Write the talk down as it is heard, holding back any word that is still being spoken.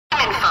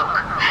smoke.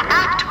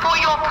 Act for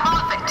your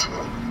profit.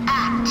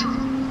 Act.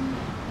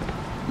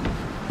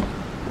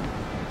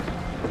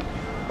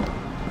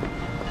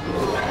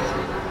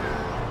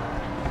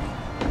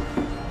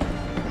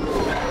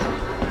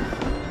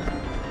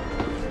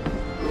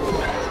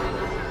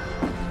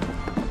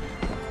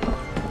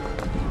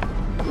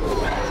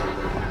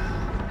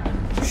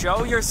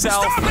 Show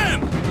yourself. Stop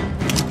him!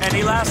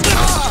 Any last...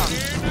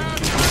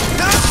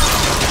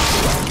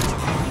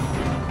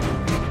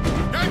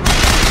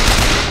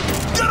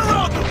 Get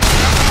around them!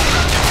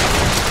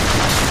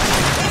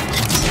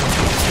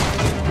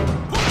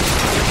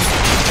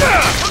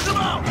 Push him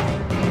out!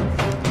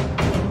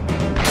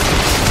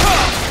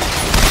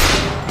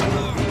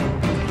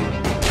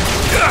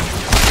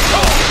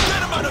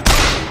 Get him out of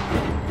there!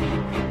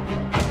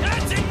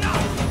 That's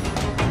enough!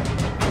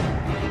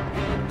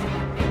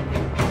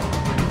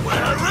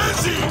 Where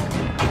is he?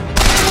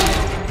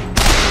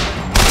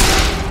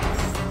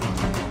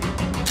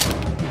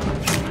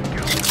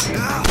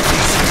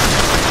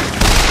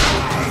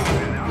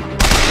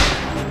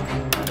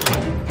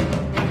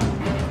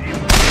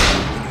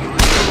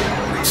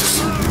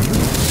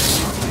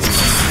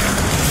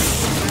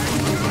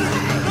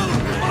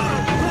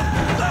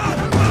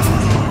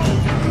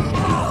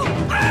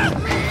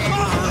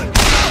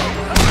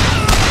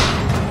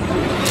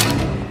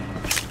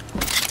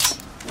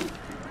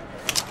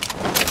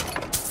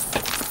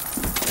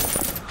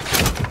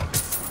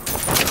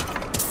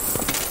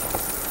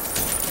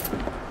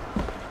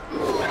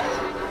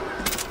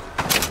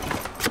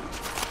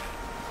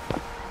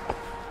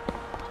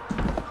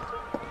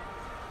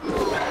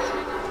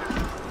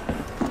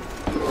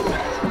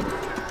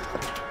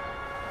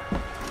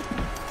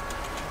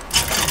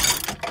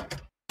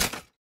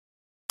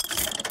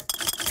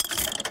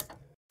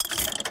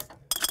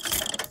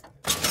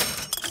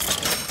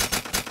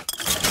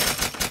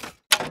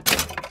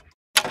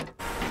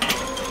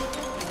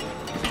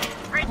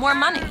 More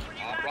money.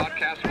 Our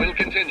broadcast will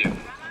continue.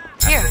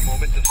 Here. After a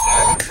moment of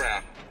silent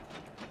prayer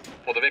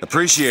for the victims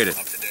Appreciate it.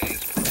 of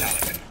today's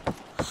brutality.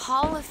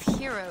 Hall of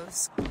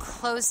Heroes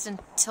closed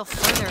until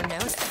further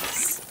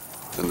notice.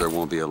 Then there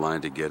won't be a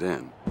line to get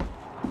in.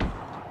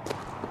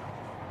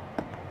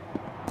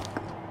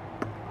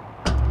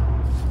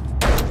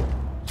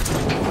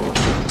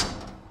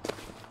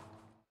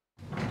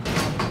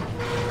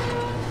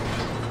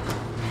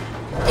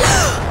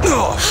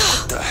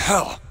 What the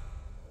hell?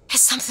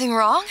 Is something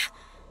wrong?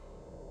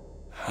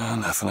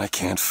 Nothing I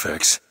can't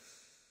fix.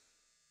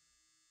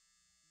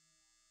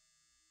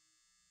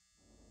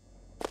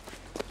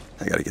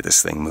 I gotta get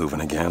this thing moving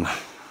again.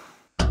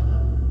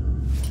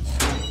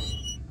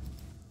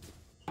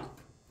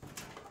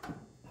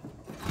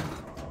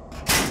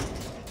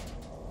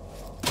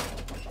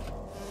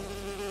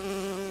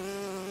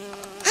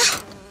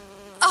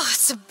 Oh,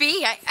 it's a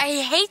bee.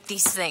 I hate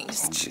these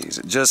things.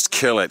 Jeez, just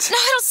kill it. No,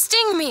 it'll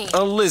sting me.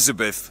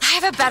 Elizabeth! I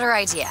have a better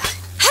idea.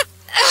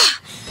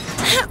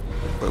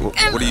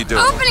 What are you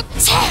doing? Opening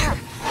tear.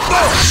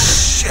 Oh,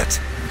 shit!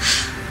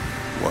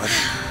 What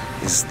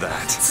is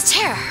that? It's a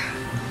tear.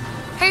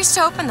 I used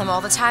to open them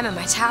all the time in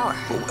my tower.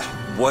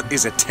 What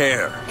is a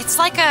tear? It's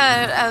like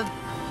a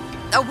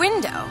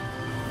window.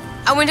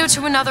 A window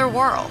to another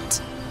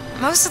world.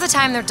 Most of the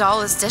time they're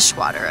dull as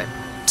dishwater, a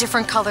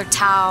different colored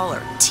towel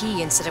or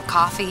tea instead of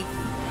coffee.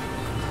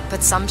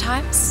 But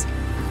sometimes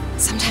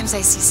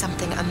I see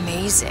something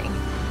amazing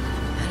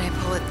and I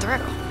pull it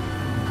through.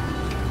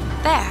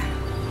 There.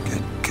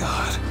 Good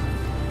God.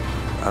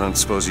 I don't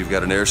suppose you've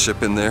got an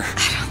airship in there?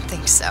 I don't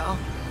think so.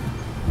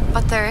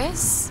 But there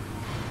is.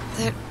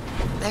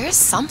 There is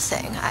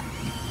something.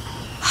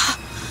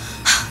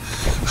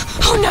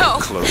 Oh no!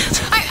 Close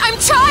it. I'm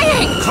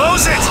trying!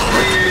 Close it!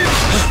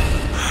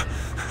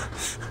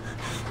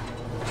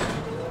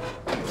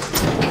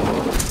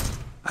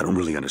 I don't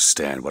really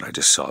understand what I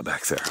just saw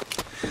back there,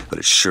 but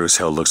it sure as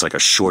hell looks like a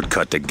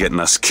shortcut to getting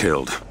us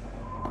killed.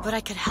 But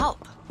I could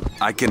help.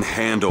 I can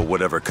handle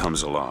whatever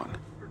comes along.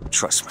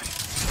 Trust me.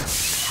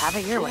 Have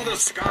it your way, To I the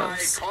sky,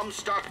 suppose.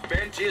 Comstock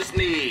bent his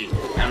knee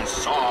and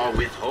saw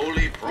with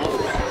holy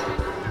prompt.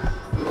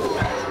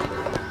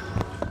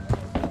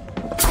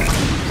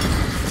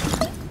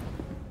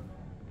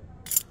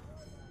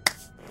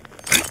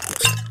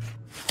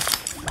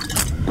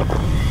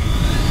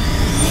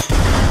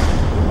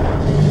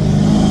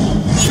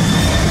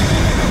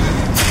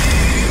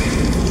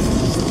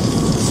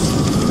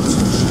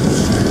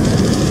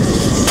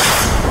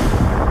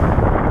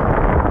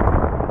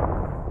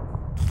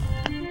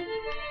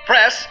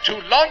 Press to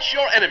launch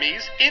your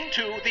enemies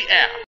into the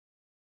air.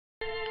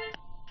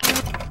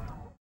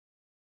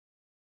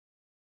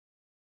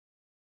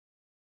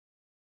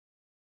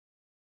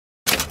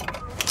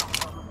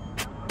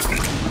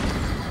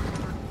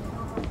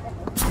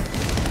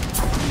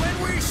 When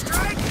we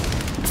strike,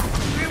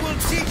 we will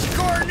teach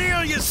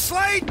Cornelius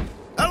Slate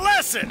a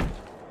lesson.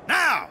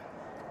 Now,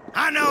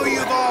 I know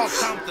you've all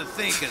come to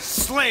think of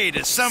Slade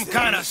as some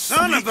kind of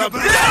son of a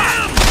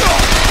bitch.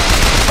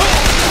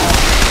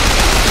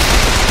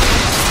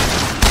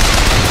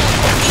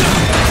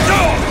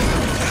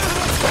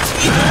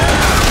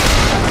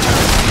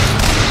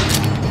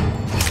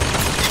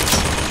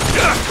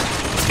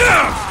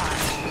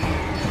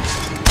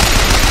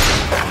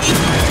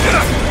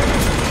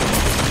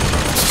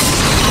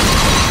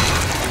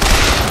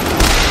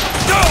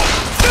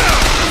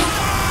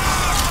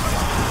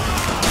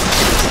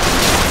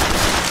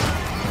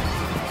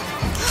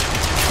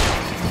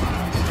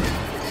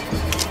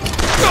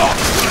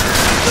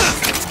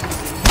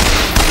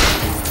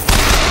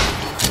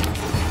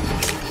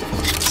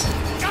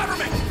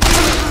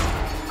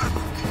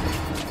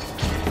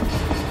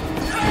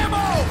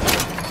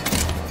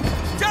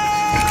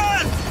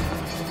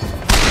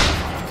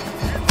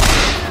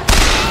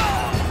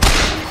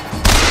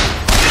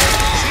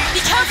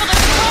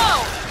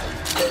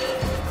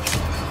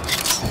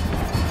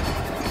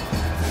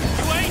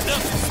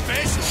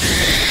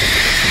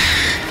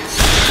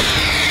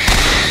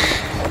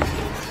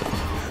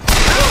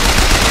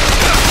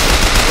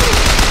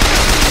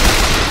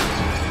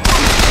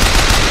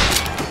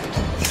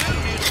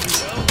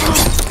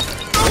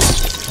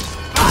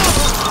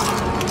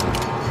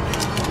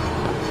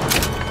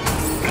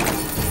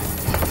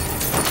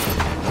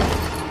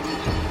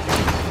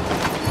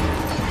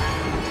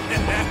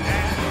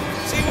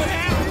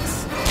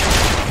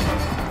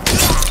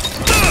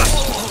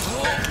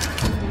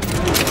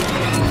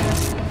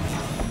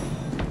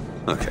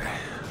 Okay,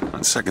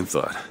 on second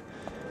thought, I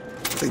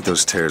think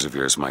those tears of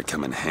yours might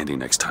come in handy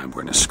next time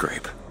we're in a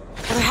scrape.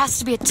 Well, there has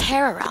to be a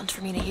tear around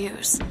for me to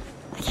use.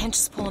 I can't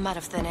just pull them out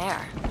of thin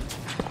air.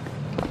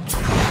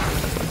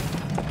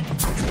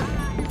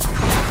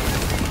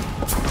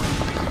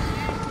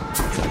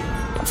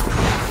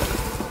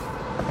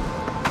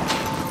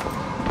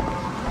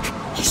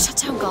 They shut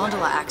down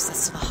Gondola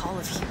access to the Hall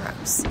of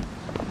Heroes.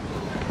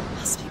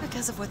 Must be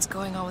because of what's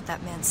going on with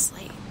that man's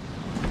slate.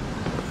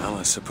 Well,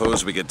 I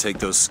suppose we could take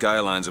those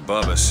skylines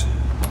above us.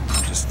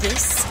 This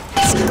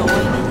is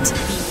going to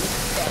be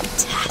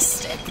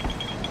fantastic.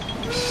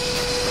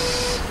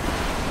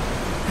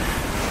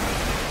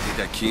 Think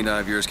that keen eye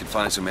of yours could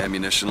find some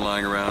ammunition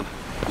lying around?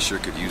 I sure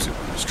could use it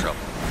when there's trouble.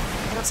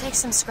 It'll take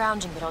some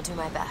scrounging, but I'll do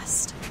my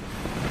best.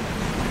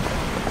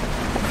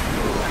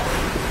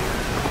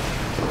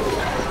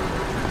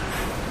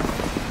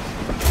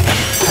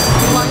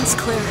 The line's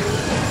clear.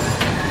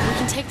 We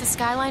can take the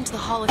skyline to the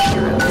Hall of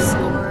Heroes,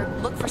 or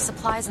look for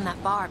supplies in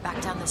that bar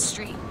back down the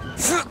street.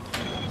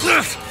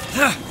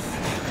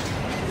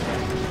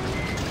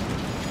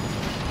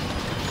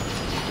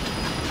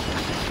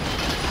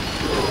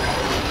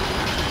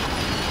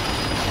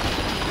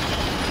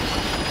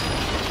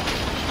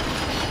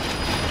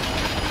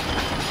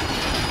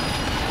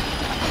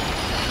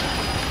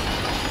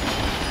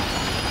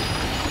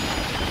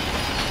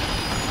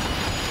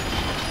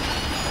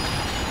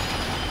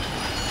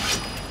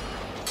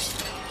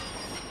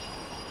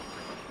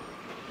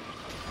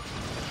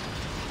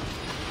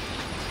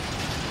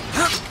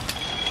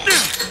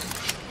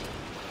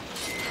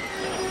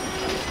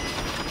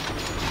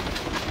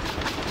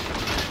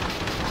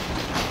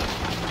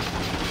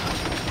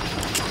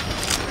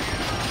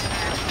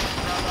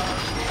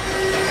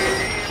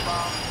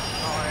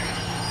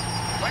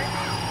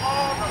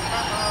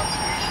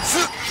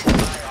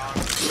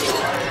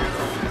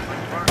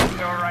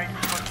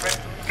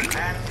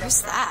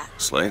 Who's that?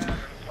 Slade?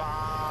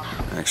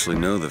 I actually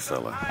know the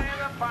fella.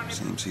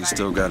 Seems he's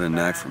still got a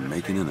knack for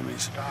making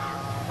enemies.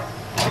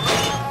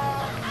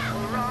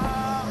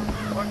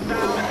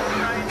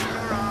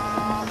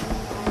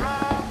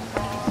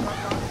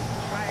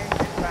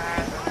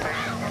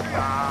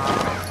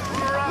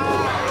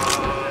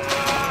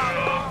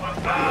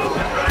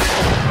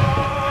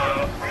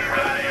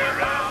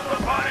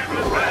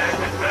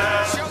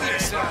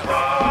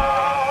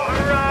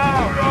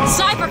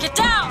 Sniper, get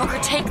down! Booker,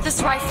 take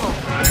this rifle.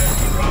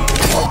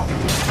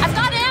 I've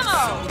got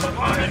ammo!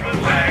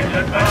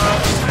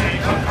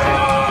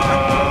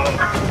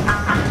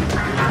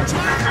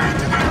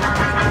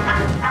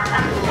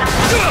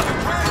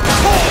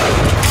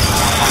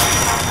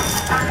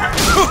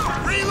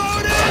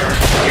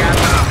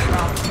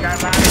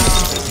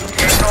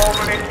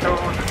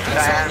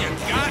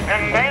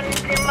 And then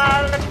came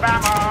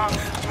Alabama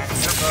and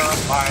took her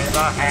by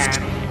the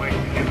hand, which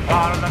is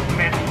all of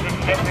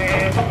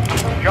Mississippi,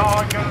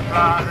 Georgia,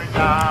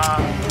 Florida,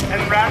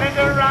 and rallied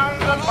around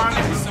the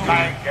bunny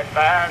flag as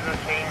bad as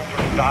seemed to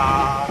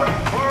stop.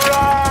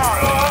 Hurrah!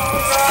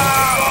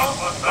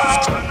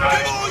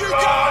 Give all you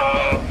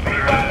got! We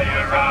rally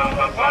around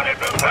the bunny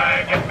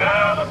flag as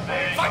bad as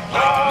seemed to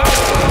stop.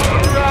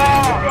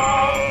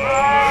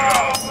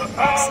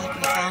 Looks like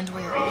we found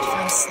where your old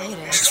friend Slade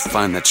is. Just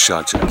find that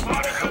shotgun and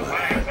get the hell out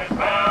of here.